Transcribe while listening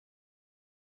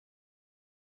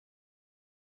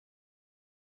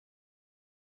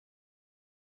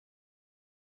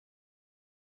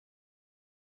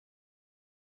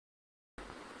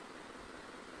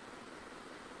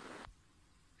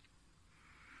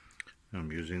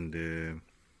I'm using the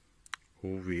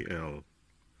OVL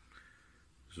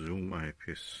zoom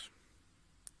eyepiece.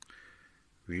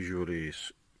 Visually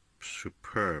is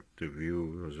superb. The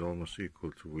view is almost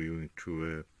equal to viewing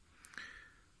through a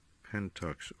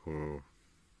Pentax or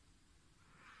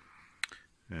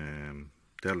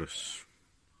Delos.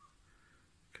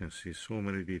 You can see so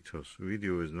many details.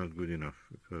 Video is not good enough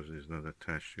because it's not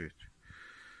attached to it,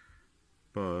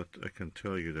 but I can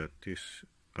tell you that this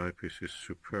eyepiece is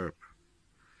superb,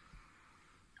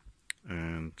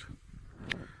 and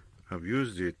I've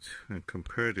used it and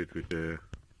compared it with the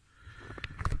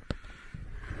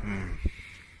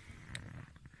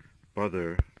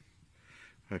Baader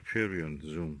Hyperion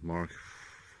Zoom Mark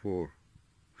IV,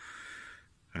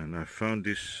 and I found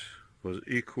this was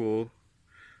equal,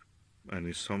 and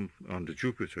in some on the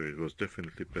Jupiter it was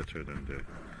definitely better than the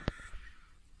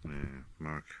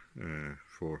Mark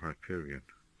IV Hyperion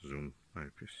Zoom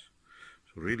eyepiece.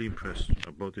 So really impressed.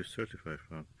 I bought this 35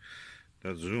 pound.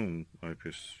 That zoom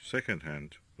eyepiece second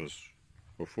hand was,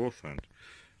 or fourth hand,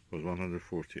 was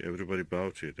 140. Everybody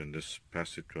bought it and just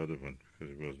passed it to other one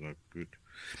because it was not good.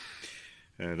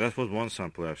 That was one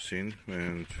sample I've seen,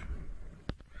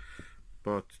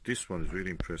 but this one is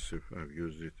really impressive. I've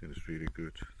used it and it's really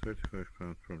good. 35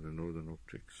 pound from the Northern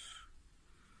Optics.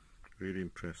 Really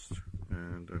impressed,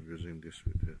 and I'm using this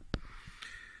with the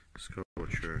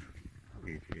Skywatcher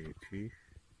 8080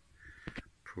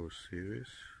 Pro Series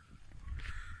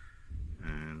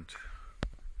and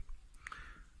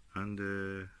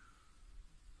the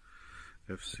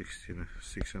F16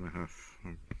 6.5,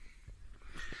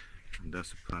 and that's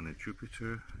the planet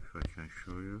Jupiter. If I can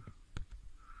show you,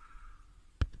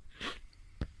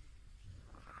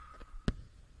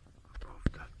 above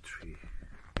that tree,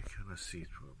 you cannot see it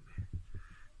probably.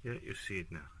 Yeah, you see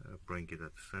it now. I'll bring it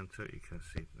at the center. You can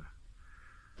see it now.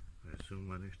 I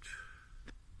zoom on it.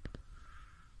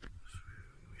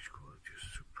 Image quality is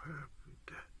superb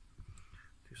with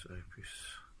this eyepiece,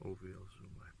 OVL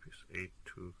zoom eyepiece,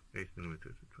 8mm to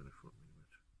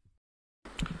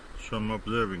 24mm. So I'm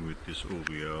observing with this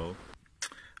OVL.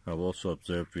 I've also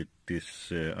observed with this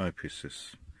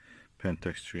eyepieces,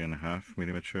 Pentax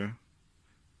 3.5mm,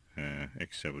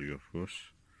 XW of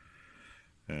course,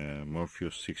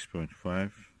 Morpheus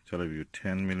 6.5, Televue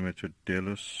 10mm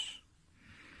Delos,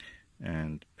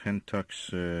 and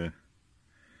Pentax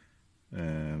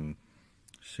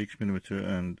 6mm,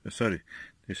 and sorry,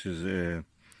 this is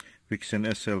Vixen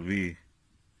SLV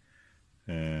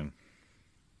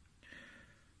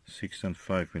 6 and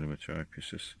 5mm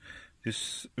eyepieces.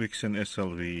 This Vixen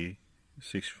SLV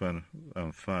 6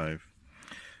 and 5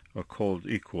 are called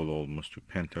equal almost to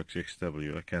Pentax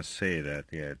XW. I can say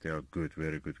that, yeah, they are good,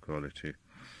 very good quality,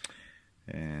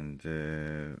 and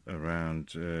around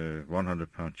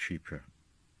 £100 cheaper,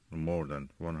 more than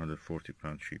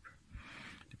 £140 cheaper,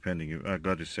 depending. I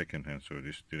got it second hand, so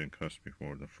this didn't cost me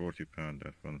more than £40.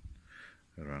 That one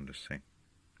around the same.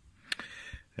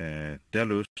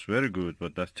 Delos, very good,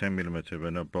 but that's 10mm.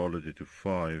 When I borrowed it to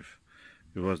 5,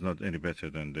 it was not any better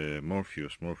than the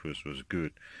Morpheus. Morpheus was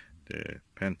good. The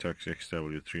Pentax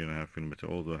XW 3.5mm,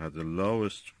 although had the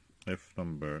lowest f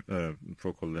number,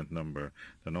 focal length number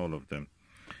than all of them,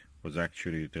 was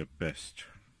actually the best.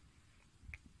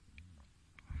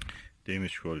 The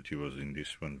image quality was in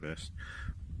this one best,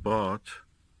 but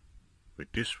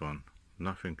with this one,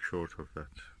 nothing short of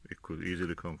that. It could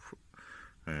easily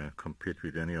compete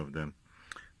with any of them.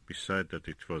 Besides that,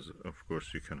 it was, of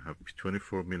course, you can have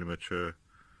 24mm.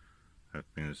 That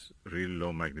means really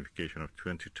low magnification of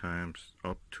 20 times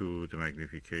up to the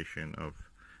magnification of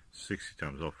 60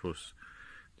 times. Of course,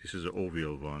 this is an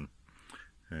OVL one.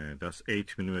 That's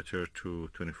 8mm to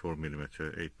 24mm.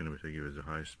 8mm gives the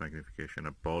highest magnification.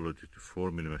 I borrowed it to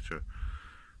 4mm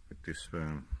with this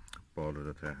Baader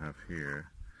that I have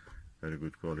here. Very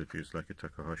good quality. It's like a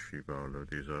Takahashi Baader.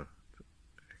 These are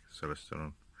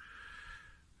Celestron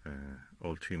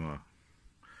Ultima.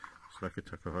 It's like a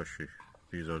Takahashi.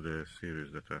 These are the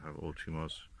series that I have,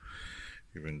 Ultimas.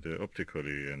 Even the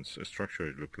optically and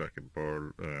structurally look like a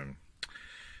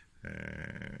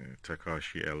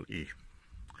Takahashi LE.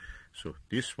 So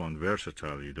this one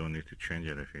versatile, you don't need to change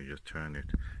anything, you just turn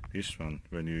it. This one,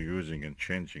 when you're using and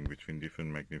changing between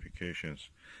different magnifications,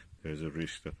 there's a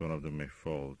risk that one of them may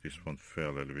fall. This one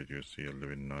fell a little bit, you see a little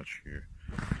bit notch here.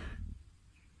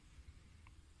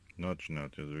 Notch now,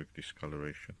 there's a big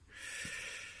discoloration.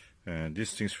 And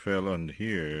these things fell on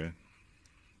here,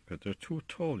 but they're too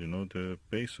tall, you know, the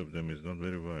base of them is not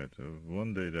very wide.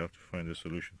 One day they have to find a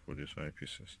solution for these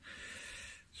eyepieces,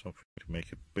 something to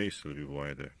make a base a little bit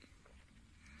wider.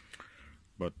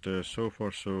 But so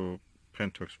far, so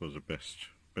Pentax was the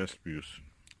best views.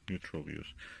 neutral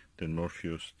views. Then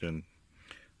Morpheus, then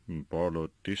Baader,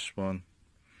 this one,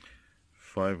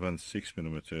 5 and 6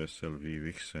 millimeter SLV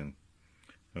Vixen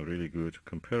are really good,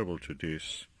 comparable to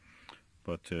this,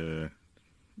 but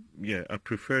yeah, I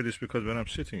prefer this because when I'm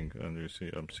sitting, and you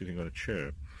see I'm sitting on a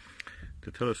chair,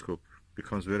 the telescope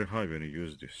becomes very high when you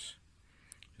use this.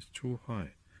 It's too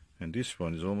high, and this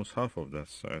one is almost half of that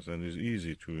size, and it's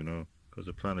easy to, you know, because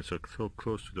the planets are so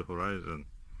close to the horizon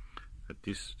at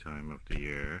this time of the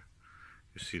year.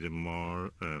 You see the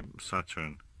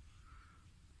Saturn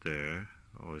there,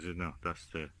 or is it now? That's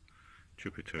the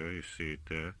Jupiter, you see it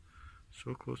there,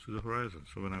 so close to the horizon.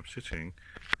 So when I'm sitting,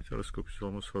 the telescope is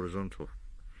almost horizontal.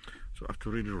 So I have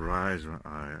to really rise my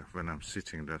eye when I'm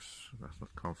sitting. That's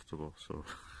not comfortable. So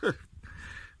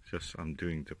just I'm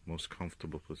doing the most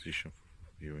comfortable position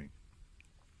for viewing.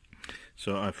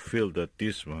 So I feel that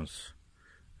these ones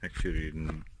actually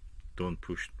don't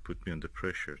put me under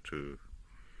pressure to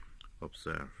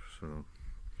observe. So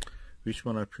which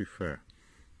one I prefer?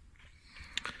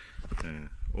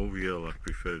 OVL I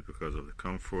prefer it because of the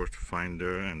comfort,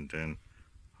 finder, and then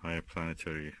higher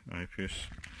planetary eyepiece.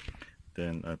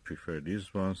 Then I prefer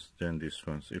these ones, then these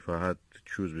ones. If I had to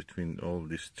choose between all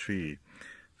these three,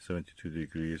 72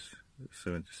 degrees,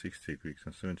 76 degrees,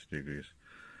 and 70 degrees,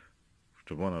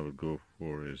 the one I will go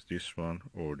for is this one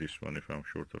or this one. If I'm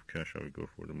short of cash, I will go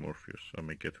for the Morpheus. I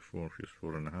may get a Morpheus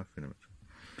 4.5 mm.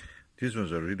 These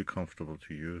ones are really comfortable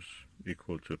to use,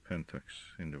 equal to a Pentax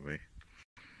in the way.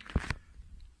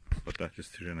 But that is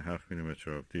 3.5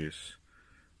 mm of this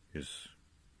is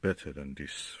better than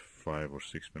this 5 or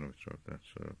 6 mm of that,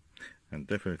 so, and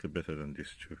definitely better than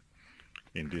this too,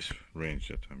 in this range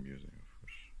that I'm using, of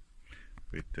course,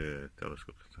 with the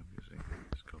telescope that I'm using,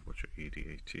 Skywatcher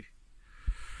ED80.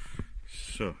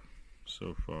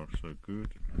 So far so good.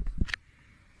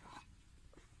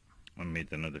 I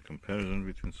made another comparison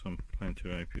between some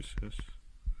planetary eyepieces,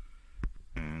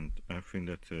 and I think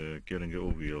that getting an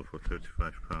OVL for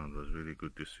 £35 was really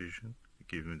good decision. It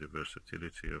gave me the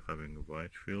versatility of having a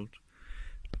wide field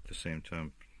at the same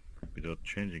time without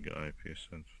changing the eyepiece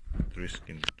and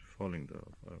risking falling the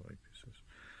eyepieces.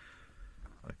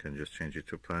 I can just change it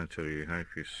to planetary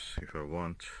eyepiece if I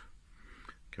want.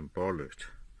 I can borrow it.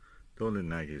 The only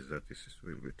nag is that this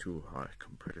will be too high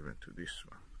compared to this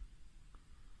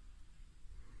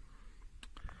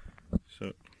one.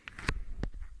 So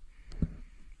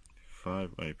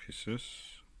 5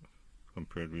 eyepieces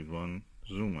compared with 1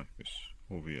 zoom eyepiece,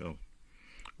 OVL.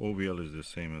 OVL is the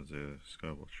same as the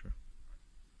Skywatcher.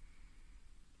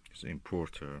 It's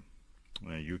importer,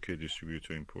 a UK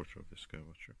distributor importer of the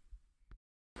Skywatcher.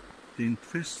 The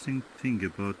interesting thing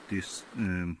about this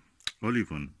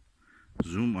Olivon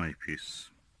zoom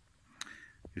eyepiece,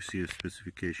 you see a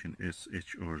specification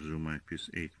S-HR zoom eyepiece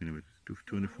 8mm to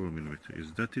 24mm,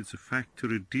 is that it's a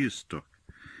factory D stock.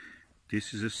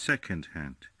 This is a second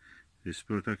hand. This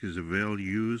product is well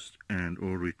used and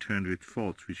or returned with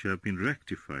faults which have been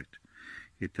rectified.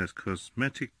 It has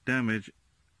cosmetic damage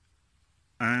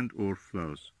and or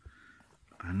flaws.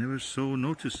 I never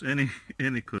noticed any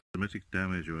cosmetic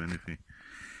damage or anything.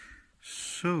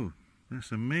 So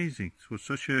that's amazing for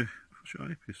such a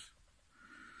eyepiece.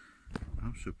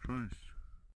 I'm surprised.